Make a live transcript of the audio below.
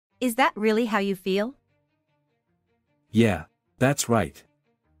Is that really how you feel? Yeah, that's right.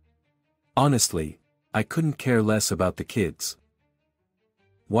 Honestly, I couldn't care less about the kids.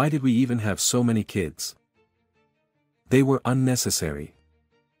 Why did we even have so many kids? They were unnecessary.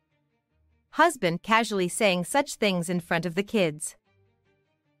 Husband casually saying such things in front of the kids.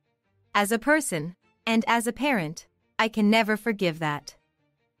 As a person, and as a parent, I can never forgive that.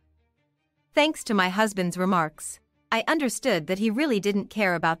 Thanks to my husband's remarks, I understood that he really didn't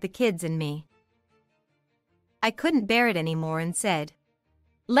care about the kids and me. I couldn't bear it anymore and said,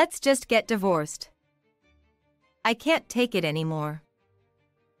 "Let's just get divorced. I can't take it anymore."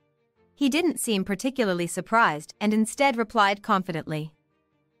 He didn't seem particularly surprised and instead replied confidently,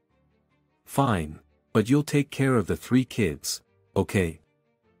 Fine, but you'll take care of the 3 kids, okay?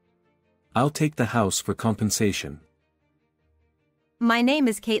 I'll take the house for compensation. My name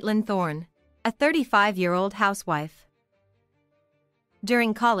is Caitlin Thorne, a 35-year-old housewife.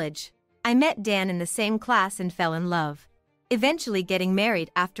 During college, I met Dan in the same class and fell in love, eventually getting married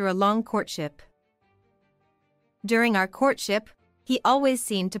after a long courtship. During our courtship, he always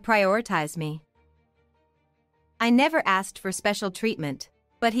seemed to prioritize me. I never asked for special treatment,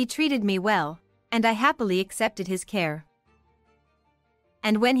 but he treated me well, and I happily accepted his care.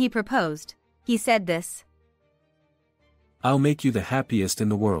 And when he proposed, he said this: I'll make you the happiest in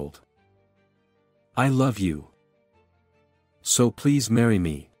the world. I love you. So please marry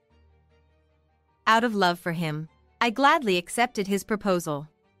me. Out of love for him, I gladly accepted his proposal.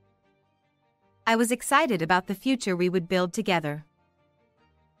 I was excited about the future we would build together.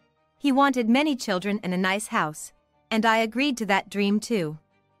 He wanted many children and a nice house, and I agreed to that dream too.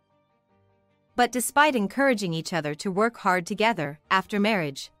 But despite encouraging each other to work hard together after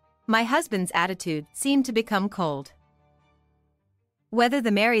marriage, my husband's attitude seemed to become cold. Whether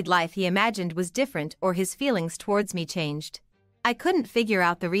the married life he imagined was different or his feelings towards me changed, I couldn't figure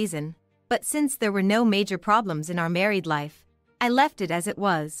out the reason, but since there were no major problems in our married life, I left it as it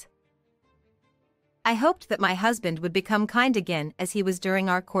was. I hoped that my husband would become kind again as he was during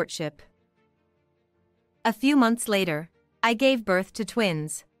our courtship. A few months later, I gave birth to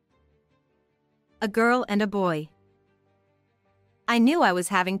twins. A girl and a boy. I knew I was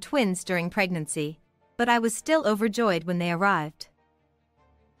having twins during pregnancy, but I was still overjoyed when they arrived.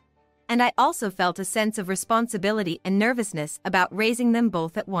 And I also felt a sense of responsibility and nervousness about raising them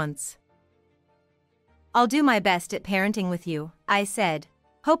both at once. I'll do my best at parenting with you, I said,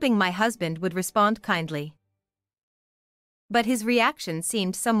 hoping my husband would respond kindly. But his reaction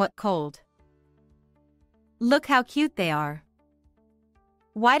seemed somewhat cold. Look how cute they are.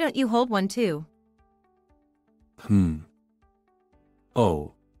 Why don't you hold one too?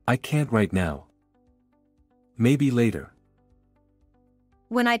 Oh, I can't right now. Maybe later.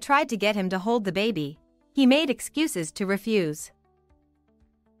 When I tried to get him to hold the baby, he made excuses to refuse.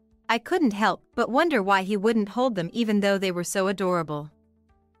 I couldn't help but wonder why he wouldn't hold them even though they were so adorable.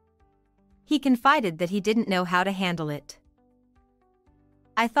 He confided that he didn't know how to handle it.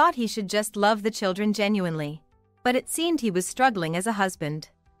 I thought he should just love the children genuinely, but it seemed he was struggling as a husband.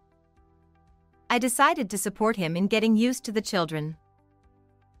 I decided to support him in getting used to the children.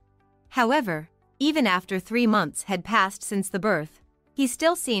 However, even after 3 months had passed since the birth, he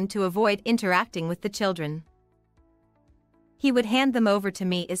still seemed to avoid interacting with the children. He would hand them over to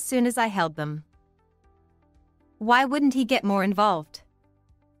me as soon as I held them. Why wouldn't he get more involved?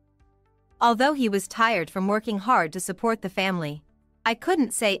 Although he was tired from working hard to support the family, I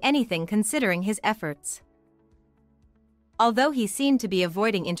couldn't say anything considering his efforts. Although he seemed to be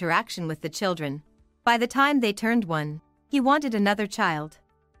avoiding interaction with the children, by the time they turned 1, he wanted another child.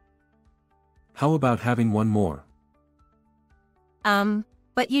 How about having one more?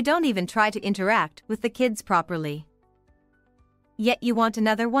 But you don't even try to interact with the kids properly. Yet you want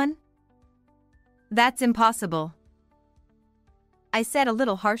another one? That's impossible, I said a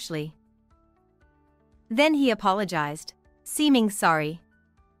little harshly. Then he apologized, seeming sorry.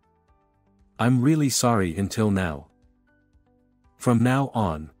 I'm really sorry until now. From now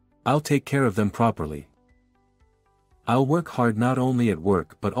on, I'll take care of them properly. I'll work hard not only at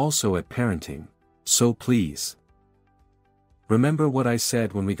work but also at parenting, so please. Remember what I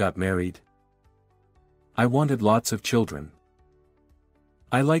said when we got married? I wanted lots of children.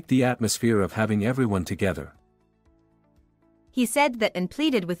 I liked the atmosphere of having everyone together. He said that and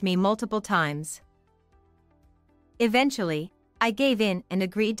pleaded with me multiple times. Eventually, I gave in and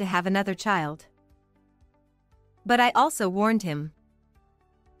agreed to have another child. But I also warned him.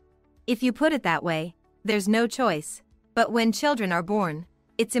 If you put it that way, there's no choice, but when children are born,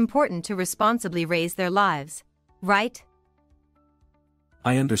 it's important to responsibly raise their lives, right?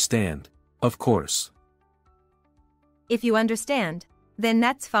 I understand, of course. If you understand, Then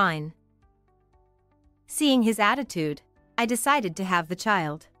that's fine. Seeing his attitude, I decided to have the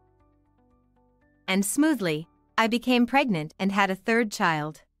child. And smoothly, I became pregnant and had a third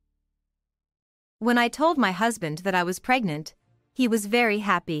child. When I told my husband that I was pregnant, he was very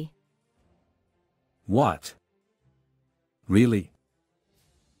happy. What? Really?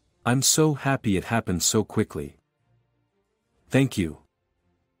 I'm so happy it happened so quickly. Thank you.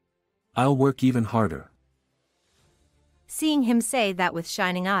 I'll work even harder. Seeing him say that with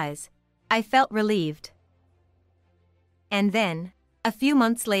shining eyes, I felt relieved. And then, a few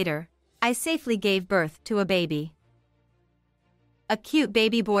months later, I safely gave birth to a baby. A cute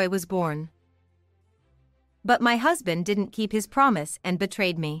baby boy was born. But my husband didn't keep his promise and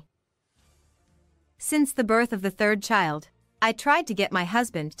betrayed me. Since the birth of the third child, I tried to get my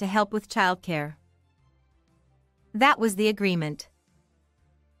husband to help with childcare. That was the agreement.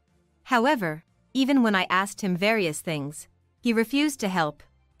 However, even when I asked him various things, he refused to help,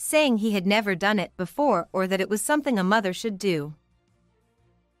 saying he had never done it before or that it was something a mother should do.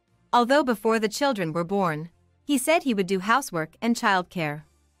 Although before the children were born, he said he would do housework and childcare.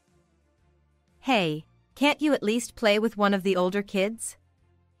 Hey, can't you at least play with one of the older kids?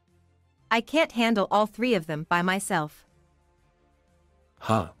 I can't handle all three of them by myself.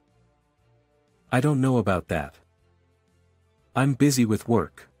 Huh. I don't know about that. I'm busy with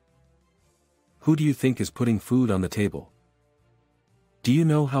work. Who do you think is putting food on the table? Do you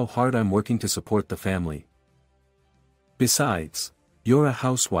know how hard I'm working to support the family? Besides, you're a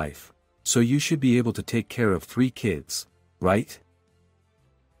housewife, so you should be able to take care of 3 kids, right?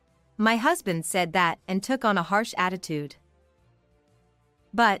 My husband said that and took on a harsh attitude.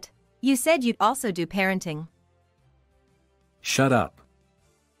 But, you said you'd also do parenting. Shut up.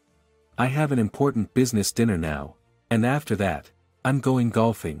 I have an important business dinner now, and after that, I'm going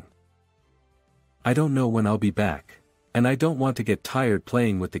golfing. I don't know when I'll be back, and I don't want to get tired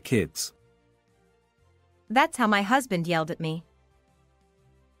playing with the kids. That's how my husband yelled at me.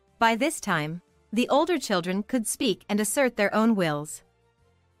 By this time, the older children could speak and assert their own wills.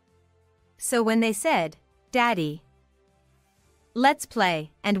 So when they said, "Daddy, let's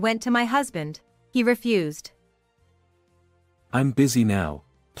play," and went to my husband, he refused. I'm busy now,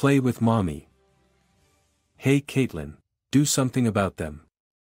 play with mommy. Hey Caitlin, do something about them.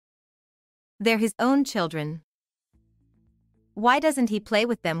 They're his own children. Why doesn't he play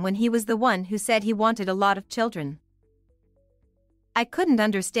with them when he was the one who said he wanted a lot of children? I couldn't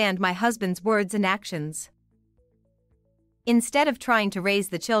understand my husband's words and actions. Instead of trying to raise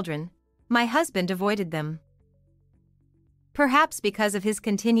the children, my husband avoided them. Perhaps because of his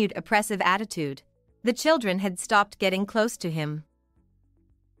continued oppressive attitude, the children had stopped getting close to him.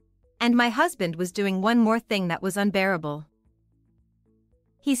 And my husband was doing one more thing that was unbearable.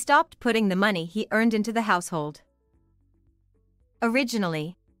 He stopped putting the money he earned into the household.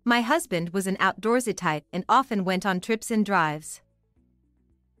 Originally, my husband was an outdoorsy type and often went on trips and drives.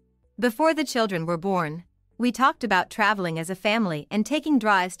 Before the children were born, we talked about traveling as a family and taking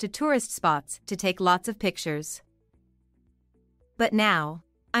drives to tourist spots to take lots of pictures. But now,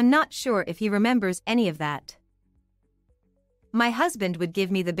 I'm not sure if he remembers any of that. My husband would give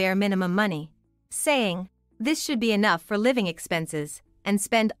me the bare minimum money, saying, "This should be enough for living expenses," and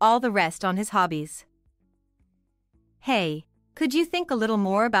spend all the rest on his hobbies. Hey, could you think a little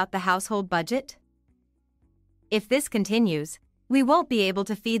more about the household budget? If this continues, we won't be able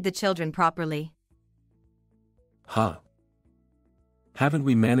to feed the children properly. Huh. Haven't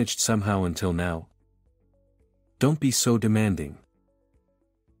we managed somehow until now? Don't be so demanding.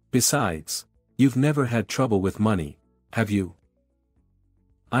 Besides, you've never had trouble with money, have you?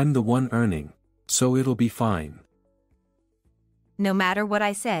 I'm the one earning, so it'll be fine. No matter what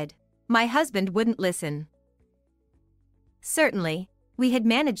I said, my husband wouldn't listen. Certainly, we had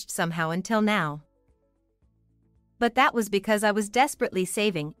managed somehow until now. But that was because I was desperately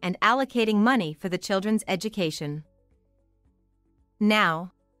saving and allocating money for the children's education.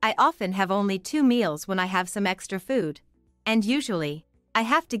 Now, I often have only 2 meals when I have some extra food, and usually, I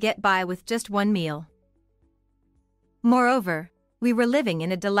have to get by with just 1 meal. Moreover, we were living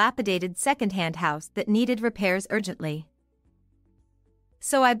in a dilapidated second-hand house that needed repairs urgently.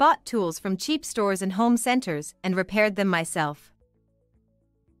 So I bought tools from cheap stores and home centers and repaired them myself.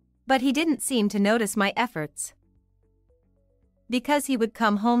 But he didn't seem to notice my efforts. Because he would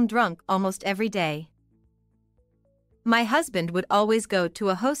come home drunk almost every day. My husband would always go to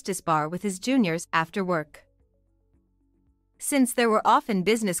a hostess bar with his juniors after work. Since there were often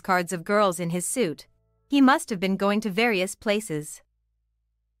business cards of girls in his suit, he must have been going to various places.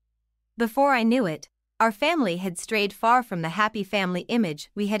 Before I knew it, our family had strayed far from the happy family image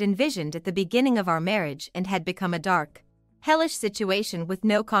we had envisioned at the beginning of our marriage and had become a dark, hellish situation with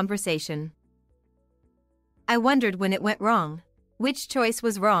no conversation. I wondered when it went wrong, which choice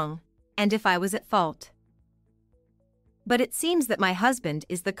was wrong, and if I was at fault. But it seems that my husband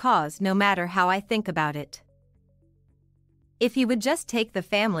is the cause no matter how I think about it. If he would just take the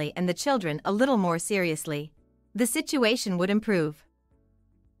family and the children a little more seriously, the situation would improve.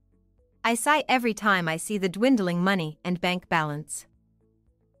 I sigh every time I see the dwindling money and bank balance.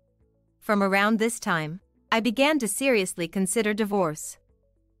 From around this time, I began to seriously consider divorce.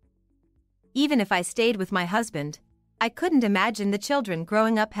 Even if I stayed with my husband, I couldn't imagine the children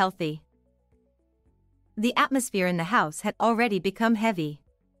growing up healthy. The atmosphere in the house had already become heavy.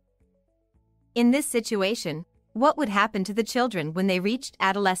 In this situation, what would happen to the children when they reached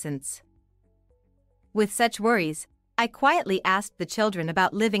adolescence? With such worries, I quietly asked the children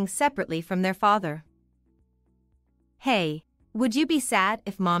about living separately from their father. "Hey, would you be sad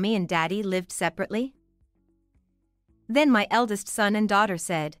if mommy and daddy lived separately?" Then my eldest son and daughter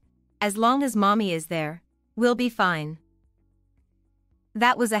said, "As long as mommy is there, we'll be fine."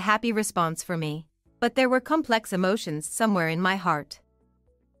 That was a happy response for me, but there were complex emotions somewhere in my heart.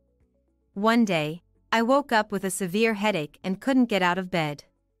 One day, I woke up with a severe headache and couldn't get out of bed.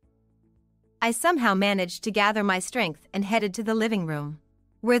 I somehow managed to gather my strength and headed to the living room,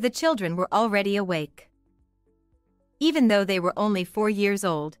 where the children were already awake. Even though they were only 4 years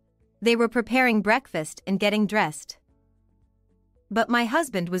old, they were preparing breakfast and getting dressed. But my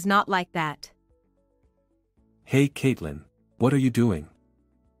husband was not like that. Hey Caitlin, what are you doing?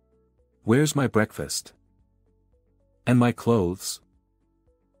 Where's my breakfast? And my clothes?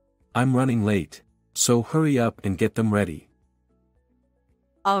 I'm running late, so hurry up and get them ready.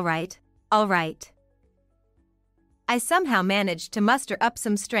 All right. I somehow managed to muster up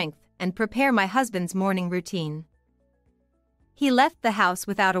some strength and prepare my husband's morning routine. He left the house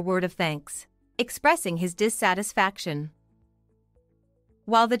without a word of thanks, expressing his dissatisfaction.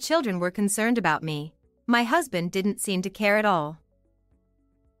 While the children were concerned about me, my husband didn't seem to care at all.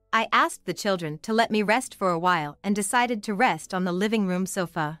 I asked the children to let me rest for a while and decided to rest on the living room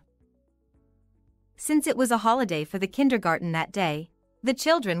sofa. Since it was a holiday for the kindergarten that day, the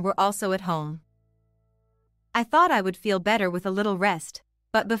children were also at home. I thought I would feel better with a little rest,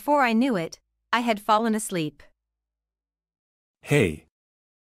 but before I knew it, I had fallen asleep. Hey!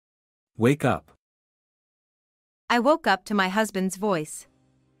 Wake up! I woke up to my husband's voice.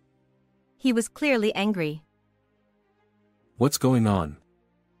 He was clearly angry. What's going on?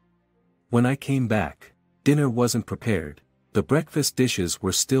 When I came back, dinner wasn't prepared, the breakfast dishes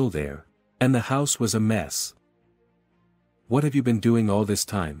were still there, and the house was a mess. What have you been doing all this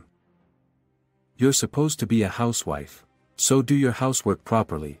time? You're supposed to be a housewife, so do your housework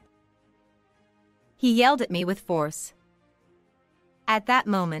properly. He yelled at me with force. At that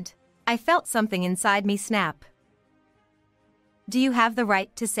moment, I felt something inside me snap. Do you have the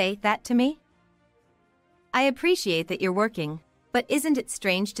right to say that to me? I appreciate that you're working, but isn't it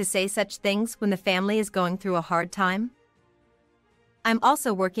strange to say such things when the family is going through a hard time? I'm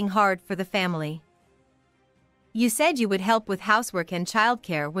also working hard for the family. You said you would help with housework and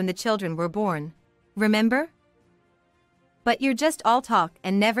childcare when the children were born, remember? But you're just all talk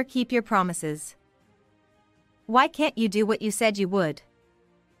and never keep your promises. Why can't you do what you said you would?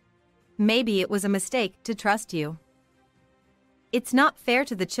 Maybe it was a mistake to trust you. It's not fair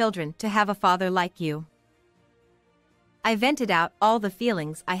to the children to have a father like you. I vented out all the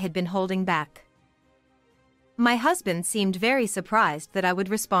feelings I had been holding back. My husband seemed very surprised that I would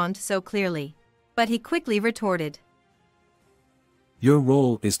respond so clearly, but he quickly retorted. Your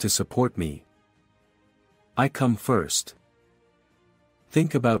role is to support me. I come first.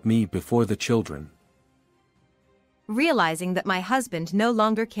 Think about me before the children. Realizing that my husband no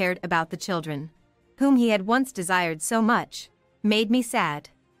longer cared about the children, whom he had once desired so much, made me sad.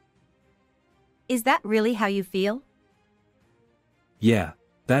 Is that really how you feel? Yeah,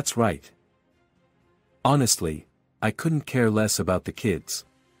 that's right. Honestly, I couldn't care less about the kids.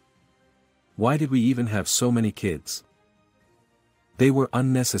 Why did we even have so many kids? They were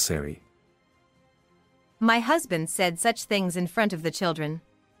unnecessary. My husband said such things in front of the children,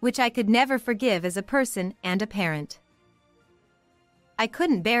 which I could never forgive as a person and a parent. I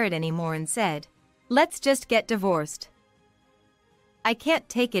couldn't bear it anymore and said, "Let's just get divorced. I can't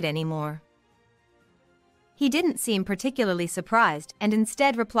take it anymore." He didn't seem particularly surprised and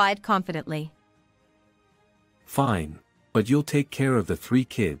instead replied confidently. Fine, but you'll take care of the 3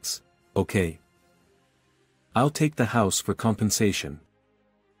 kids, okay? I'll take the house for compensation.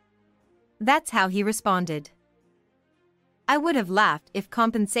 That's how he responded. I would have laughed if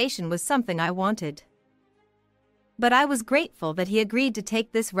compensation was something I wanted. But I was grateful that he agreed to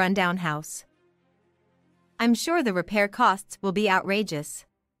take this rundown house. I'm sure the repair costs will be outrageous.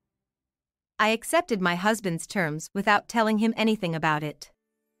 I accepted my husband's terms without telling him anything about it.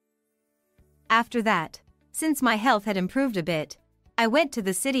 After that, since my health had improved a bit, I went to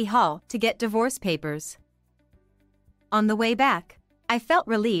the city hall to get divorce papers. On the way back, I felt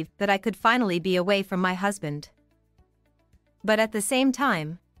relieved that I could finally be away from my husband. But at the same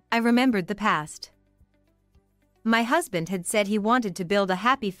time, I remembered the past. My husband had said he wanted to build a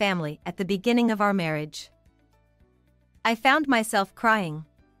happy family at the beginning of our marriage. I found myself crying.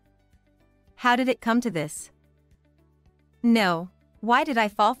 How did it come to this? No, why did I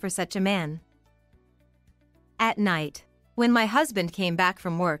fall for such a man? At night, when my husband came back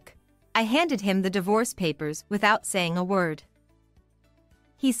from work, I handed him the divorce papers without saying a word.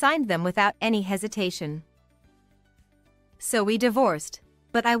 He signed them without any hesitation. So we divorced,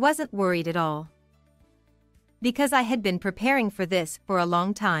 but I wasn't worried at all. Because I had been preparing for this for a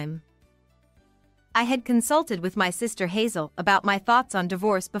long time. I had consulted with my sister Hazel about my thoughts on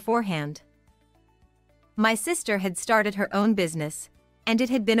divorce beforehand. My sister had started her own business, and it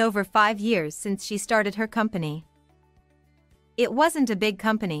had been over 5 years since she started her company. It wasn't a big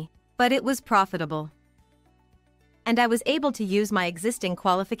company, but it was profitable. And I was able to use my existing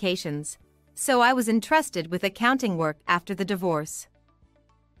qualifications, so I was entrusted with accounting work after the divorce.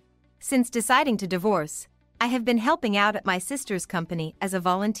 Since deciding to divorce, I have been helping out at my sister's company as a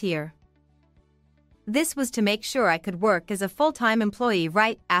volunteer. This was to make sure I could work as a full-time employee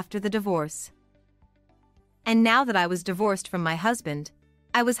right after the divorce. And now that I was divorced from my husband,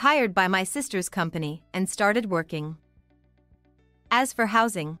 I was hired by my sister's company and started working. As for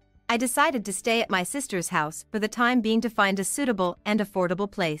housing, I decided to stay at my sister's house for the time being to find a suitable and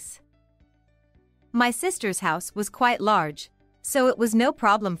affordable place. My sister's house was quite large, so it was no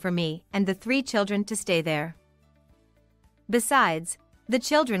problem for me and the 3 children to stay there. Besides, the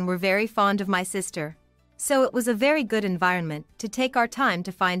children were very fond of my sister, so it was a very good environment to take our time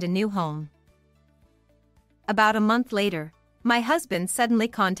to find a new home. About a month later, my husband suddenly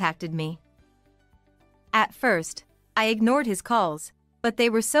contacted me. At first, I ignored his calls, but they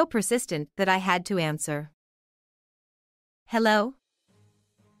were so persistent that I had to answer. Hello?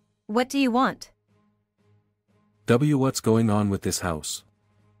 What do you want? What's going on with this house?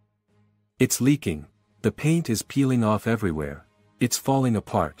 It's leaking. The paint is peeling off everywhere. It's falling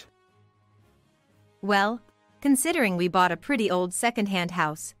apart. Well, considering we bought a pretty old second-hand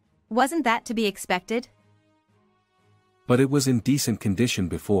house, wasn't that to be expected? But it was in decent condition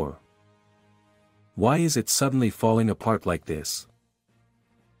before. Why is it suddenly falling apart like this?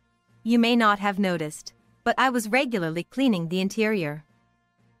 You may not have noticed, but I was regularly cleaning the interior.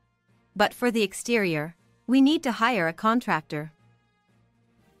 But for the exterior, we need to hire a contractor.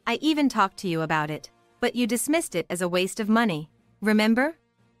 I even talked to you about it, but you dismissed it as a waste of money, remember?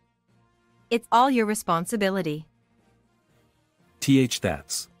 It's all your responsibility.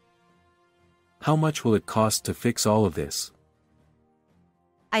 That's. How much will it cost to fix all of this?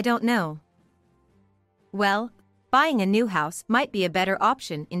 I don't know. Well, buying a new house might be a better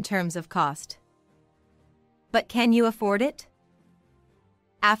option in terms of cost. But can you afford it?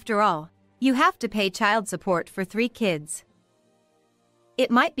 After all, you have to pay child support for 3 kids. It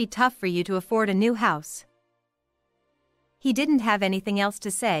might be tough for you to afford a new house. He didn't have anything else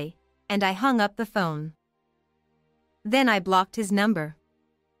to say, and I hung up the phone. Then I blocked his number.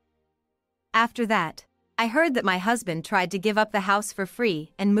 After that, I heard that my husband tried to give up the house for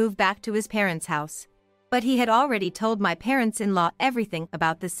free and move back to his parents' house, but he had already told my parents-in-law everything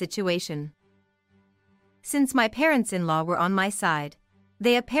about this situation. Since my parents-in-law were on my side,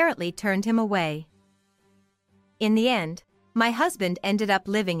 they apparently turned him away. In the end, my husband ended up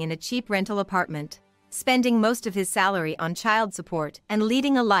living in a cheap rental apartment, spending most of his salary on child support and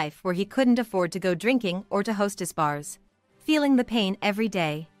leading a life where he couldn't afford to go drinking or to hostess bars, feeling the pain every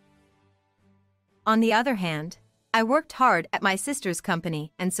day. On the other hand, I worked hard at my sister's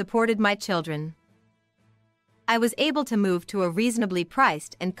company and supported my children. I was able to move to a reasonably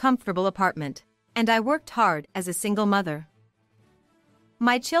priced and comfortable apartment, and I worked hard as a single mother.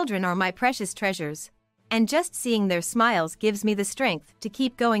 My children are my precious treasures, and just seeing their smiles gives me the strength to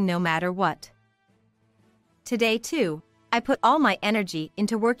keep going no matter what. Today too, I put all my energy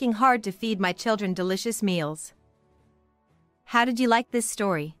into working hard to feed my children delicious meals. How did you like this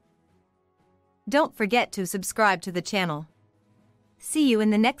story? Don't forget to subscribe to the channel. See you in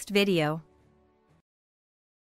the next video.